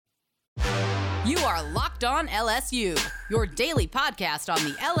You are Locked On LSU, your daily podcast on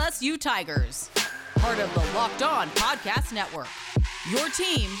the LSU Tigers. Part of the Locked On Podcast Network, your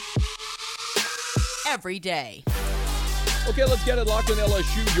team every day. Okay, let's get it. Locked On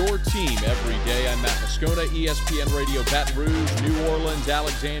LSU, your team every day. I'm Matt Moscona, ESPN Radio, Baton Rouge, New Orleans,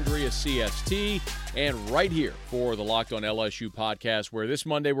 Alexandria, CST, and right here for the Locked On LSU podcast, where this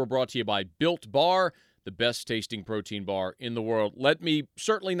Monday we're brought to you by Built Bar, the best tasting protein bar in the world. Let me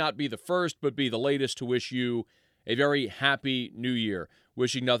certainly not be the first, but be the latest to wish you a very happy new year.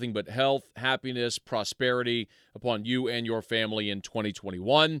 Wishing nothing but health, happiness, prosperity upon you and your family in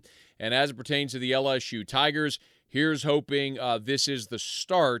 2021. And as it pertains to the LSU Tigers, here's hoping this is the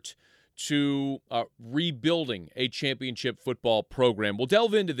start to rebuilding a championship football program. We'll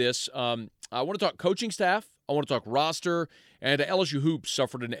delve into this. I want to talk coaching staff. I want to talk roster. And LSU Hoops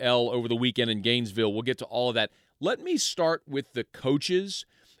suffered an L over the weekend in Gainesville. We'll get to all of that. Let me start with the coaches,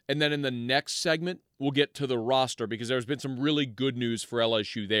 and then in the next segment, we'll get to the roster because there's been some really good news for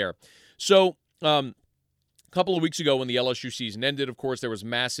LSU there. So a couple of weeks ago when the LSU season ended, of course, there was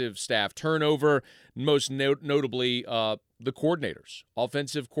massive staff turnover, most notably the coordinators.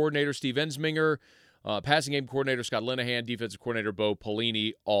 Offensive coordinator Steve Ensminger, passing game coordinator Scott Linehan, defensive coordinator Bo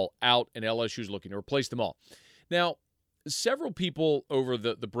Pelini, all out, and LSU's looking to replace them all. Now, several people over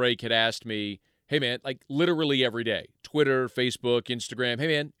the break had asked me, hey, man, like literally every day, Twitter, Facebook, Instagram, hey,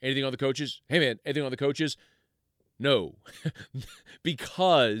 man, anything on the coaches? Hey, man, anything on the coaches? No,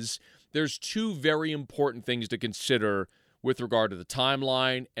 because there's two very important things to consider with regard to the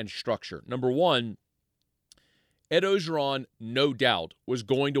timeline and structure. Number one, Ed Orgeron, no doubt, was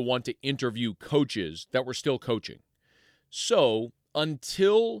going to want to interview coaches that were still coaching. So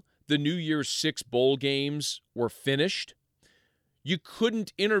until the New Year's Six bowl games were finished, you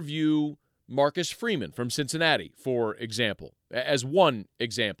couldn't interview Marcus Freeman from Cincinnati, for example, as one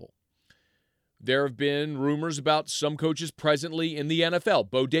example. There have been rumors about some coaches presently in the NFL.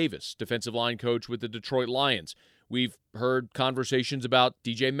 Bo Davis, defensive line coach with the Detroit Lions. We've heard conversations about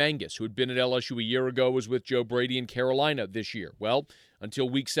DJ Mangus, who had been at LSU a year ago, was with Joe Brady in Carolina this year. Well, until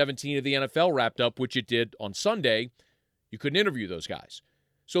Week 17 of the NFL wrapped up, which it did on Sunday, you couldn't interview those guys.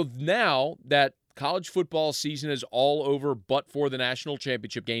 So now that college football season is all over but for the national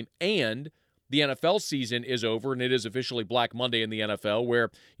championship game, and the NFL season is over, and it is officially Black Monday in the NFL where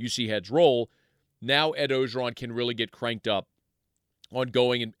you see heads roll, now Ed Orgeron can really get cranked up on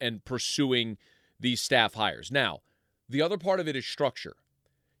going and pursuing these staff hires. Now, the other part of it is structure.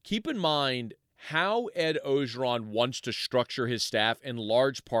 Keep in mind how Ed Orgeron wants to structure his staff in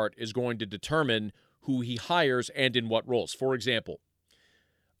large part is going to determine who he hires and in what roles. For example,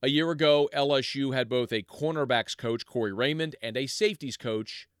 a year ago, LSU had both a cornerbacks coach, Corey Raymond, and a safeties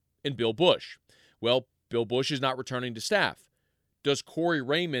coach in Bill Bush. Well, Bill Bush is not returning to staff. Does Corey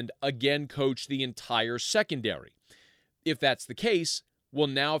Raymond again coach the entire secondary? If that's the case, well,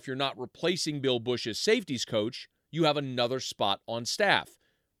 now if you're not replacing Bill Bush's safeties coach, you have another spot on staff.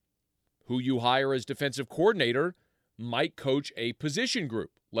 Who you hire as defensive coordinator might coach a position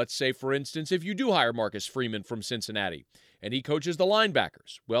group. Let's say, for instance, if you do hire Marcus Freeman from Cincinnati and he coaches the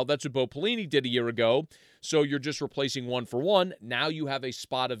linebackers. Well, that's what Bo Pelini did a year ago, so you're just replacing one for one. Now you have a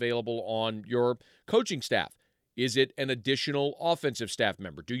spot available on your coaching staff. Is it an additional offensive staff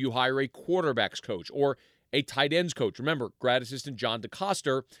member? Do you hire a quarterbacks coach or a tight ends coach? Remember, grad assistant John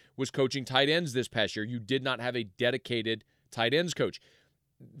DeCoster was coaching tight ends this past year. You did not have a dedicated tight ends coach.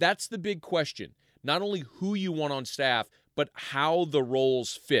 That's the big question. Not only who you want on staff, but how the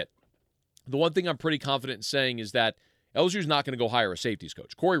roles fit. The one thing I'm pretty confident in saying is that LSU's not going to go hire a safeties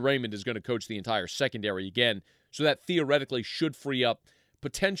coach. Corey Raymond is going to coach the entire secondary again, so that theoretically should free up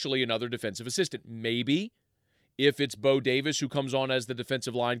potentially another defensive assistant. Maybe if it's Bo Davis who comes on as the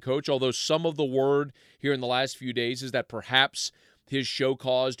defensive line coach, although some of the word here in the last few days is that perhaps his show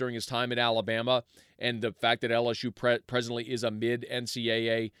cause during his time in Alabama and the fact that LSU presently is amid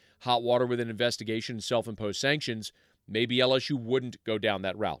NCAA hot water with an investigation and self-imposed sanctions, maybe LSU wouldn't go down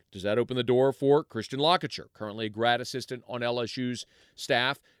that route. Does that open the door for Christian Lockacher, currently a grad assistant on LSU's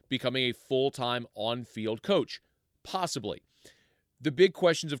staff, becoming a full-time on-field coach? Possibly. The big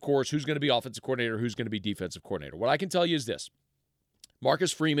questions, of course, who's going to be offensive coordinator, who's going to be defensive coordinator. What I can tell you is this.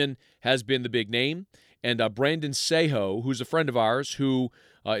 Marcus Freeman has been the big name, and Brandon Seho, who's a friend of ours, who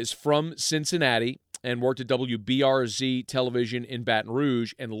is from Cincinnati and worked at WBRZ television in Baton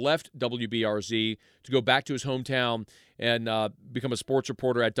Rouge and left WBRZ to go back to his hometown and become a sports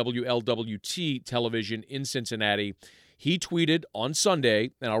reporter at WLWT television in Cincinnati. He tweeted on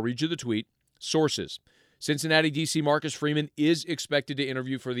Sunday, and I'll read you the tweet, sources. Cincinnati DC Marcus Freeman is expected to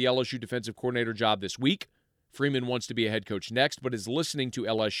interview for the LSU defensive coordinator job this week. Freeman wants to be a head coach next, but is listening to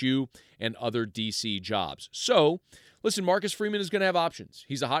LSU and other DC jobs. So, listen, Marcus Freeman is going to have options.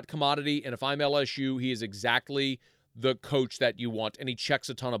 He's a hot commodity, and if I'm LSU, he is exactly the coach that you want, and he checks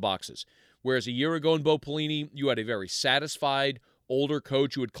a ton of boxes. Whereas a year ago in Bo Pelini, you had a very satisfied older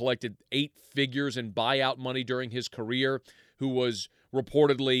coach who had collected 8 figures in buyout money during his career, who was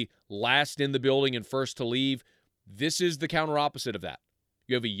reportedly last in the building and first to leave. This is the counter opposite of that.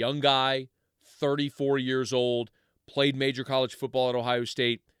 You have a young guy, 34 years old, played major college football at Ohio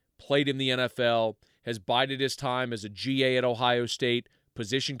State, played in the NFL, has bided his time as a GA at Ohio State,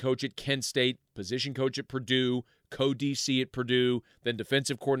 position coach at Kent State, position coach at Purdue, co-DC at Purdue, then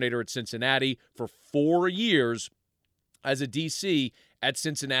defensive coordinator at Cincinnati for 4 years as a DC at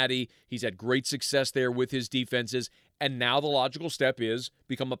Cincinnati. He's had great success there with his defenses, and now the logical step is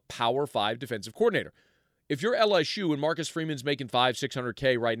become a Power 5 defensive coordinator. If you're LSU and Marcus Freeman's making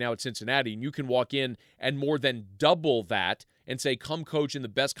 $500,000-$600K right now at Cincinnati, and you can walk in and more than double that and say, come coach in the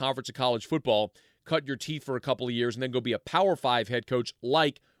best conference of college football, cut your teeth for a couple of years, and then go be a Power 5 head coach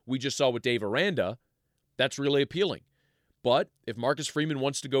like we just saw with Dave Aranda, that's really appealing. But if Marcus Freeman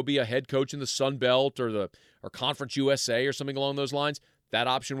wants to go be a head coach in the Sun Belt or Conference USA or something along those lines, that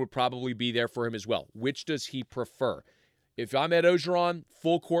option would probably be there for him as well. Which does he prefer? If I'm Ed Orgeron,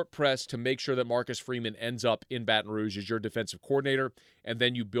 full court press to make sure that Marcus Freeman ends up in Baton Rouge as your defensive coordinator, and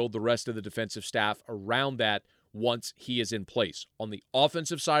then you build the rest of the defensive staff around that once he is in place. On the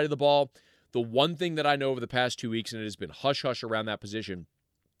offensive side of the ball, the one thing that I know over the past 2 weeks, and it has been hush-hush around that position,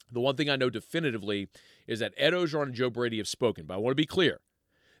 the one thing I know definitively is that Ed Orgeron and Joe Brady have spoken. But I want to be clear.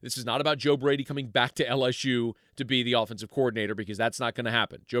 This is not about Joe Brady coming back to LSU to be the offensive coordinator, because that's not going to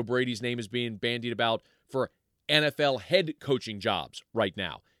happen. Joe Brady's name is being bandied about for NFL head coaching jobs right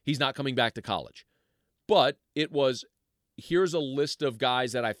now. He's not coming back to college. But it was, here's a list of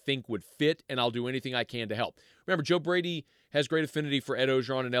guys that I think would fit, and I'll do anything I can to help. Remember, Joe Brady has great affinity for Ed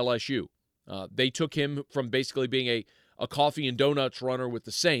Orgeron and LSU. They took him from basically being a coffee and donuts runner with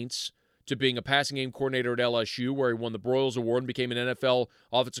the Saints to being a passing game coordinator at LSU, where he won the Broyles Award and became an NFL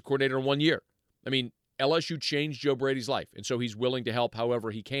offensive coordinator in 1 year. I mean, LSU changed Joe Brady's life, and so he's willing to help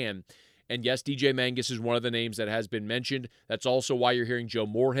however he can. And yes, DJ Mangus is one of the names that has been mentioned. That's also why you're hearing Joe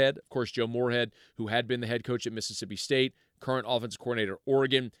Moorhead. Of course, Joe Moorhead, who had been the head coach at Mississippi State, current offensive coordinator at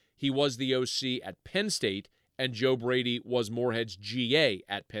Oregon. He was the OC at Penn State, and Joe Brady was Moorhead's GA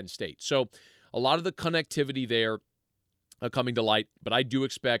at Penn State. So a lot of the connectivity there coming to light, but I do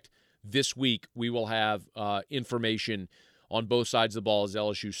expect this week we will have information on both sides of the ball as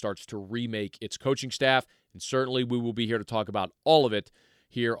LSU starts to remake its coaching staff, and certainly we will be here to talk about all of it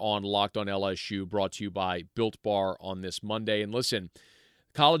here on Locked on LSU, brought to you by Built Bar on this Monday. And listen,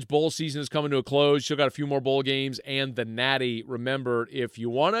 college bowl season is coming to a close. Still got a few more bowl games and the Natty. Remember, if you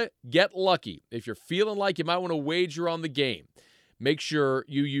want to get lucky, if you're feeling like you might want to wager on the game, make sure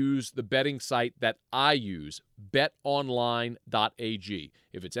you use the betting site that I use, betonline.ag.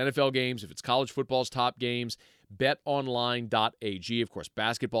 If it's NFL games, if it's college football's top games, betonline.ag. Of course,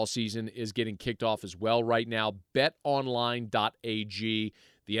 basketball season is getting kicked off as well right now. betonline.ag.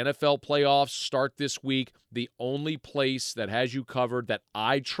 The NFL playoffs start this week. The only place that has you covered that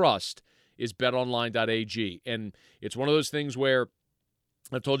I trust is betonline.ag. And it's one of those things where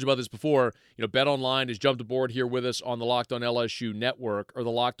I've told you about this before. You know, BetOnline has jumped aboard here with us on the Locked on LSU network, or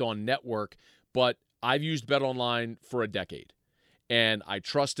the Locked on network, but I've used BetOnline for a decade, and I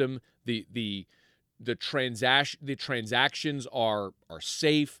trust them. The transactions are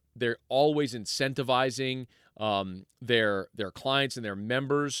safe. They're always incentivizing their clients and their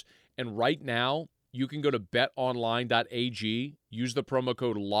members. And right now, you can go to betonline.ag, use the promo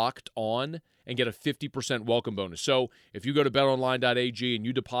code LOCKEDON, and get a 50% welcome bonus. So if you go to betonline.ag and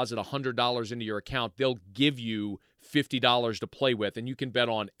you deposit $100 into your account, they'll give you $50 to play with, and you can bet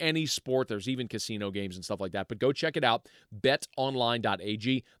on any sport. There's even casino games and stuff like that. But go check it out,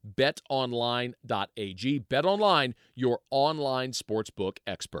 betonline.ag, betonline.ag. BetOnline, your online sportsbook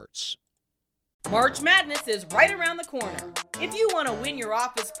experts. March Madness is right around the corner. If you want to win your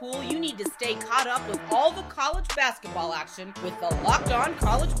office pool, you need to stay caught up with all the college basketball action with the Locked On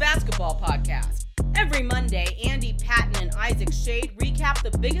College Basketball Podcast. Every Monday, Andy Patton and Isaac Shade recap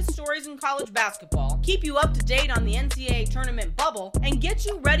the biggest stories in college basketball, keep you up to date on the NCAA tournament bubble, and get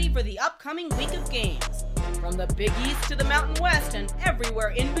you ready for the upcoming week of games. From the Big East to the Mountain West and everywhere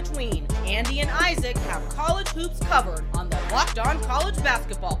in between, Andy and Isaac have college hoops covered on the Locked On College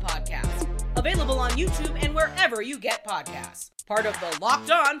Basketball Podcast. Available on YouTube and wherever you get podcasts. Part of the Locked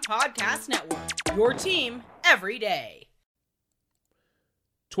On Podcast Network. Your team every day.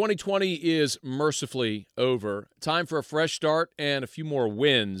 2020 is mercifully over. Time for a fresh start and a few more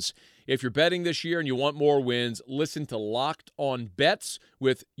wins. If you're betting this year and you want more wins, listen to Locked On Bets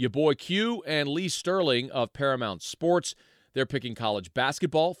with your boy Q and Lee Sterling of Paramount Sports. They're picking college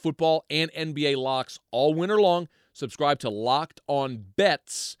basketball, football, and NBA locks all winter long. Subscribe to Locked On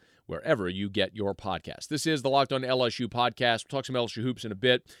Bets wherever you get your podcast. This is the Locked On LSU podcast. We'll talk some LSU hoops in a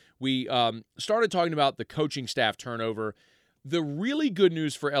bit. We started talking about the coaching staff turnover. The really good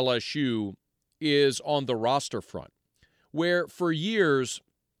news for LSU is on the roster front, where for years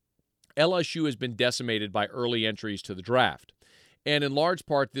LSU has been decimated by early entries to the draft. And in large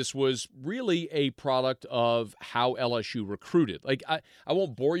part, this was really a product of how LSU recruited. Like, I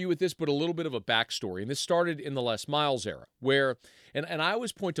won't bore you with this, but a little bit of a backstory. And this started in the Les Miles era, where, and I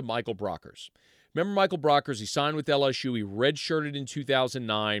always point to Michael Brockers. Remember Michael Brockers? He signed with LSU. He redshirted in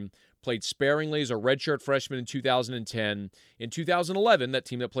 2009, played sparingly as a redshirt freshman in 2010. In 2011, that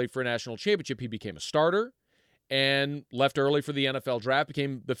team that played for a national championship, he became a starter and left early for the NFL draft,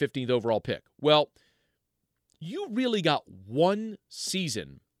 became the 15th overall pick. Well, you really got one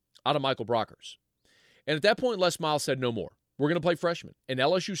season out of Michael Brockers. And at that point, Les Miles said no more. We're going to play freshmen. And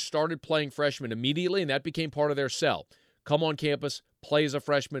LSU started playing freshmen immediately, and that became part of their sell. Come on campus, play as a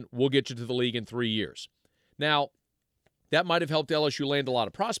freshman, we'll get you to the league in 3 years. Now, that might have helped LSU land a lot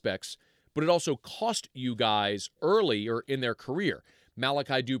of prospects, but it also cost you guys earlier in their career.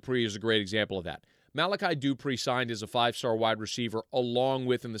 Malachi Dupre is a great example of that. Malachi Dupre signed as a 5-star wide receiver along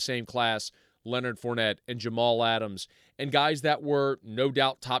with, in the same class, Leonard Fournette and Jamal Adams, and guys that were no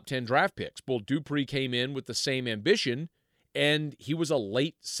doubt top 10 draft picks. Well, Dupre came in with the same ambition, and he was a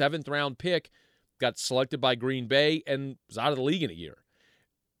late 7th-round pick, got selected by Green Bay, and was out of the league in a year.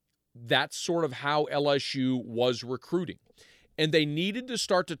 That's sort of how LSU was recruiting. And they needed to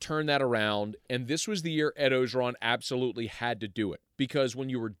start to turn that around, and this was the year Ed Orgeron absolutely had to do it. Because when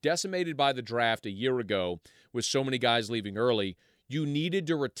you were decimated by the draft a year ago with so many guys leaving early, you needed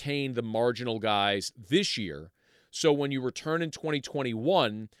to retain the marginal guys this year. So when you return in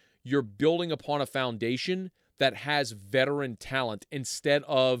 2021, you're building upon a foundation that has veteran talent instead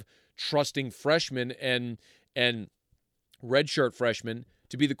of trusting freshmen and redshirt freshmen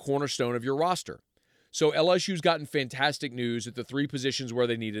to be the cornerstone of your roster. So LSU's gotten fantastic news at the 3 positions where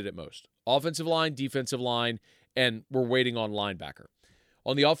they needed it most. Offensive line, defensive line, and we're waiting on linebacker.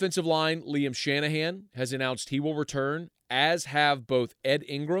 On the offensive line, Liam Shanahan has announced he will return, as have both Ed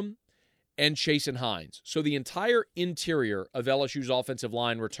Ingram and Chasen Hines. So the entire interior of LSU's offensive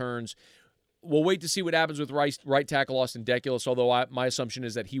line returns. We'll wait to see what happens with right tackle Austin Deculus, although my assumption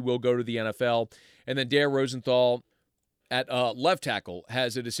is that he will go to the NFL. And then Dare Rosenthal at left tackle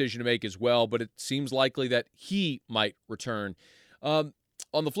has a decision to make as well, but it seems likely that he might return. On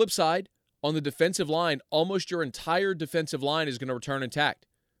the flip side, on the defensive line, almost your entire defensive line is going to return intact.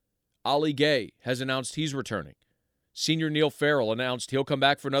 Ali Gay has announced he's returning. Senior Neil Farrell announced he'll come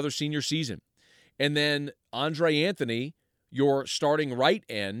back for another senior season. And then Andre Anthony, your starting right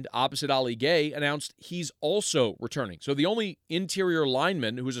end, opposite Ali Gay, announced he's also returning. So the only interior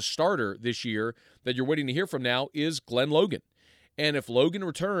lineman who's a starter this year that you're waiting to hear from now is Glenn Logan. And if Logan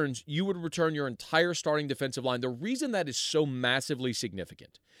returns, you would return your entire starting defensive line. The reason that is so massively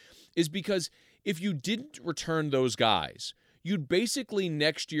significant is because if you didn't return those guys, you'd basically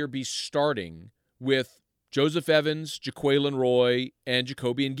next year be starting with Joseph Evans, Jaquelin Roy, and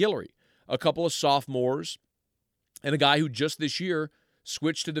Jacobian Guillory, a couple of sophomores, and a guy who just this year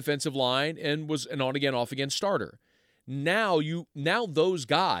switched to defensive line and was an on-again, off-again starter. Now those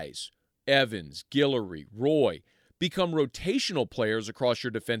guys, Evans, Guillory, Roy, become rotational players across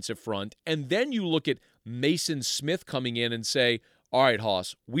your defensive front, and then you look at Mason Smith coming in and say, all right,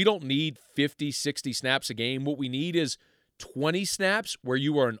 Hoss, we don't need 50, 60 snaps a game. What we need is 20 snaps where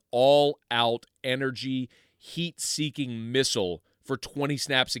you are an all-out energy, heat-seeking missile for 20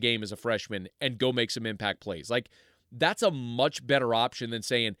 snaps a game as a freshman and go make some impact plays. Like, that's a much better option than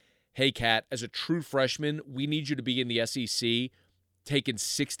saying, hey, Cat, as a true freshman, we need you to be in the SEC taking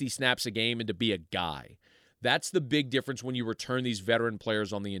 60 snaps a game and to be a guy. That's the big difference when you return these veteran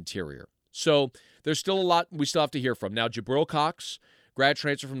players on the interior. So there's still a lot we still have to hear from. Now, Jabril Cox, grad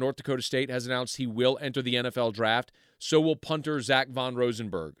transfer from North Dakota State, has announced he will enter the NFL draft. So will punter Zach Von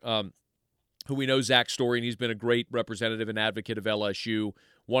Rosenberg, who we know Zach's story, and he's been a great representative and advocate of LSU,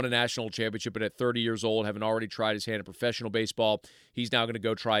 won a national championship, but at 30 years old, having already tried his hand at professional baseball, he's now going to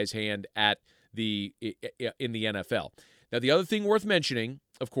go try his hand in the NFL. Now, the other thing worth mentioning,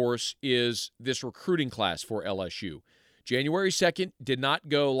 of course, is this recruiting class for LSU. January 2nd did not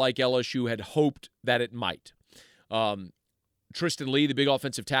go like LSU had hoped that it might. Tristan Lee, the big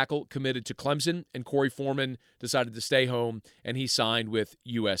offensive tackle, committed to Clemson, and Corey Foreman decided to stay home, and he signed with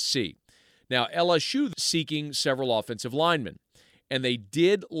USC. Now, LSU seeking several offensive linemen. And they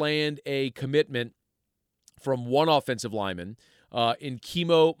did land a commitment from one offensive lineman in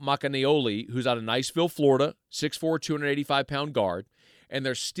Kimo Makaniole, who's out of Niceville, Florida, 6'4", 285-pound guard. And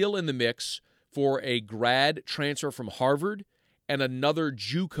they're still in the mix for a grad transfer from Harvard and another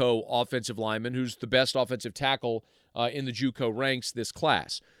JUCO offensive lineman who's the best offensive tackle in the JUCO ranks this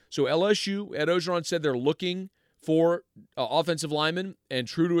class. So LSU, Ed Orgeron said they're looking for offensive linemen, and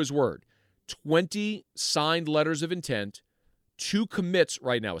true to his word, 20 signed letters of intent, 2 commits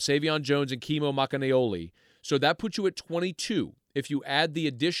right now, Savion Jones and Kimo Makaniole. So that puts you at 22. If you add the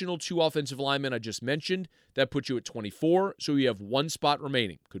additional 2 offensive linemen I just mentioned, that puts you at 24. So you have 1 spot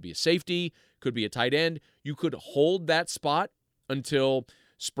remaining. Could be a safety, could be a tight end. You could hold that spot until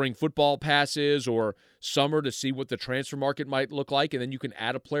spring football passes or summer to see what the transfer market might look like, and then you can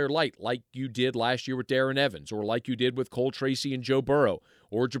add a player like you did last year with Darren Evans, or like you did with Cole Tracy and Joe Burrow,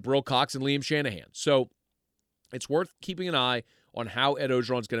 or Jabril Cox and Liam Shanahan. So it's worth keeping an eye on how Ed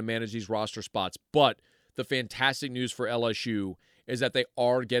Orgeron's going to manage these roster spots. But the fantastic news for LSU is that they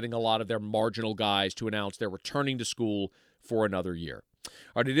are getting a lot of their marginal guys to announce they're returning to school for another year.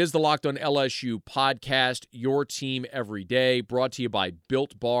 All right, it is the Locked On LSU podcast, your team every day, brought to you by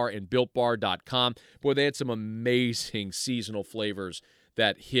Built Bar and BuiltBar.com. Boy, they had some amazing seasonal flavors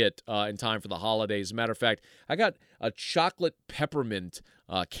that hit in time for the holidays. As a matter of fact, I got a chocolate peppermint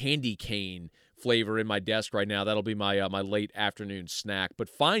candy cane flavor in my desk right now. That'll be my my late afternoon snack. But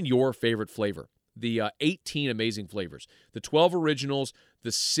find your favorite flavor. The 18 amazing flavors, the 12 originals,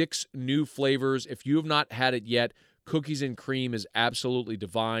 the 6 new flavors. If you have not had it yet, cookies and cream is absolutely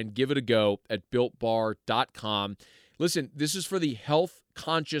divine. Give it a go at BuiltBar.com. Listen, this is for the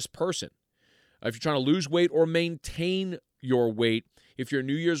health-conscious person. If you're trying to lose weight or maintain your weight, if your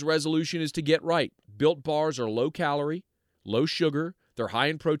New Year's resolution is to get right, Built Bars are low-calorie, low-sugar. They're high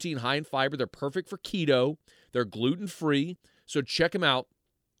in protein, high in fiber. They're perfect for keto. They're gluten-free. So check them out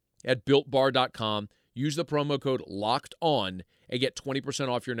at BuiltBar.com. Use the promo code LOCKEDON and get 20%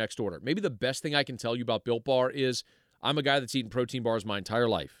 off your next order. Maybe the best thing I can tell you about Built Bar is I'm a guy that's eaten protein bars my entire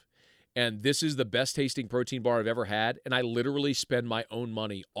life. And this is the best tasting protein bar I've ever had. And I literally spend my own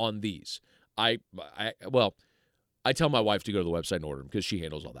money on these. I tell my wife to go to the website and order them because she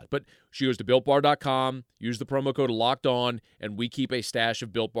handles all that. But she goes to BuiltBar.com, use the promo code LOCKEDON, and we keep a stash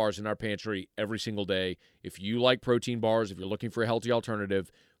of Built Bars in our pantry every single day. If you like protein bars, if you're looking for a healthy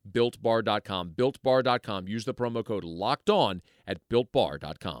alternative, BuiltBar.com. BuiltBar.com. Use the promo code LOCKEDON at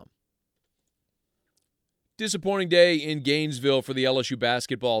BuiltBar.com. Disappointing day in Gainesville for the LSU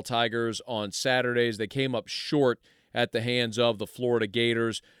basketball Tigers on Saturdays. They came up short at the hands of the Florida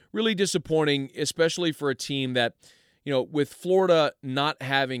Gators. Really disappointing, especially for a team that, with Florida not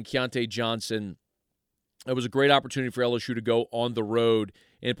having Keontae Johnson, it was a great opportunity for LSU to go on the road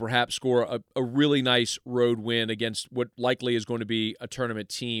and perhaps score a really nice road win against what likely is going to be a tournament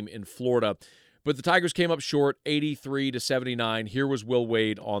team in Florida. But the Tigers came up short, 83-79. Here was Will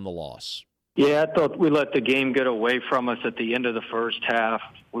Wade on the loss. Yeah, I thought we let the game get away from us at the end of the first half.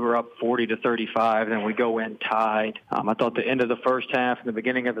 We were up 40-35, then we go in tied. I thought the end of the first half and the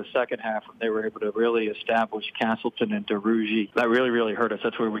beginning of the second half, when they were able to really establish Castleton and DeRougie, that really, really hurt us.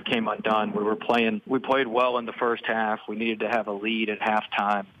 That's where we came undone. We played well in the first half. We needed to have a lead at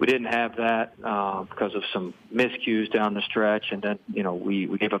halftime. We didn't have that because of some miscues down the stretch, and then,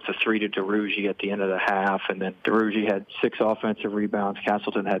 we gave up the 3 to DeRougie at the end of the half, and then DeRougie had 6 offensive rebounds.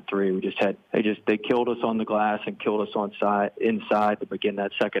 Castleton had 3. They killed us on the glass and killed us inside to begin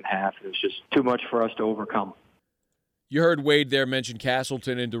that second half. It was just too much for us to overcome. You heard Wade there mention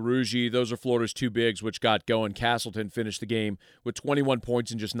Castleton and DeRougie. Those are Florida's 2 bigs, which got going. Castleton finished the game with 21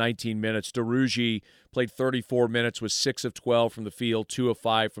 points in just 19 minutes. DeRougie played 34 minutes, was 6 of 12 from the field, 2 of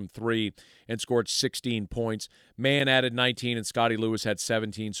 5 from 3, and scored 16 points. Mann added 19, and Scotty Lewis had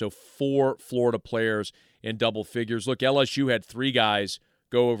 17, so 4 Florida players in double figures. Look, LSU had 3 guys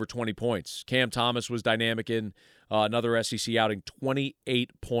go over 20 points. Cam Thomas was dynamic in another SEC outing,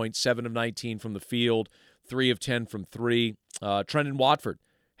 28 points, 7 of 19 from the field, 3 of 10 from 3. Trendon Watford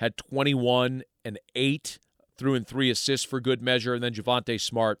had 21 and 8, threw in 3 assists for good measure. And then Javonte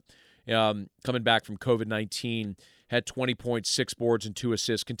Smart, coming back from COVID-19, had 20 points, 6 boards, and 2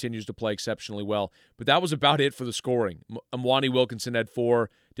 assists, continues to play exceptionally well. But that was about it for the scoring. Mwani Wilkinson had 4,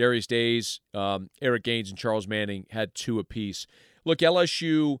 Darius Days, Eric Gaines, and Charles Manning had 2 apiece. Look,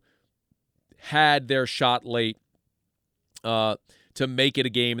 LSU had their shot late to make it a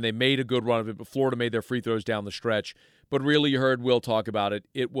game, and they made a good run of it, but Florida made their free throws down the stretch. But really, you heard Will talk about it.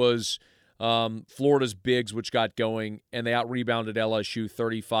 It was Florida's bigs which got going, and they out-rebounded LSU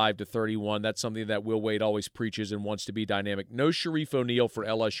 35-31. That's something that Will Wade always preaches and wants to be dynamic. No Sharif O'Neal for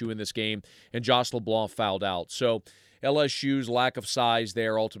LSU in this game, and Josh LeBlanc fouled out. So LSU's lack of size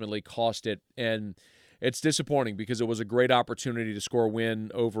there ultimately cost it, and it's disappointing because it was a great opportunity to score a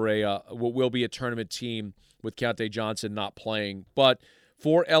win over what will be a tournament team with Keontae Johnson not playing. But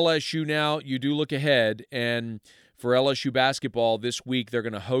for LSU now, you do look ahead, and for LSU basketball this week, they're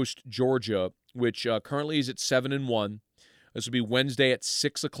going to host Georgia, which currently is at 7-1. This will be Wednesday at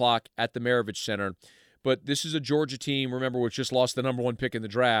 6 o'clock at the Maravich Center. But this is a Georgia team, remember, which just lost the number 1 pick in the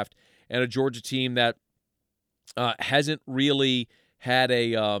draft, and a Georgia team that hasn't really had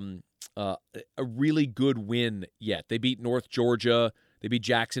a really good win yet. They beat North Georgia, they beat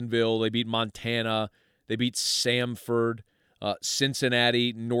Jacksonville, they beat Montana, they beat Samford,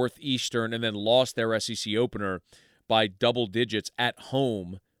 Cincinnati, Northeastern, and then lost their SEC opener by double digits at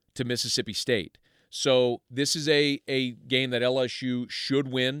home to Mississippi State. So this is a game that LSU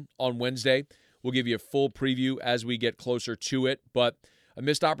should win on Wednesday. We'll give you a full preview as we get closer to it, but a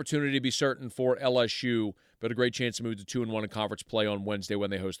missed opportunity to be certain for LSU, but a great chance to move to 2-1 in conference play on Wednesday when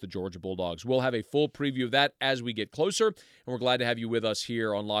they host the Georgia Bulldogs. We'll have a full preview of that as we get closer, and we're glad to have you with us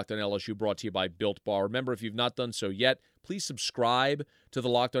here on Locked On LSU, brought to you by Built Bar. Remember, if you've not done so yet, please subscribe to the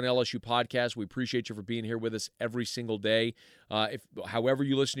Locked On LSU podcast. We appreciate you for being here with us every single day. However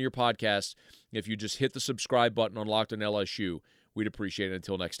you listen to your podcast, if you just hit the subscribe button on Locked On LSU, we'd appreciate it.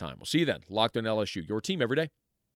 Until next time, we'll see you then. Locked On LSU, your team every day.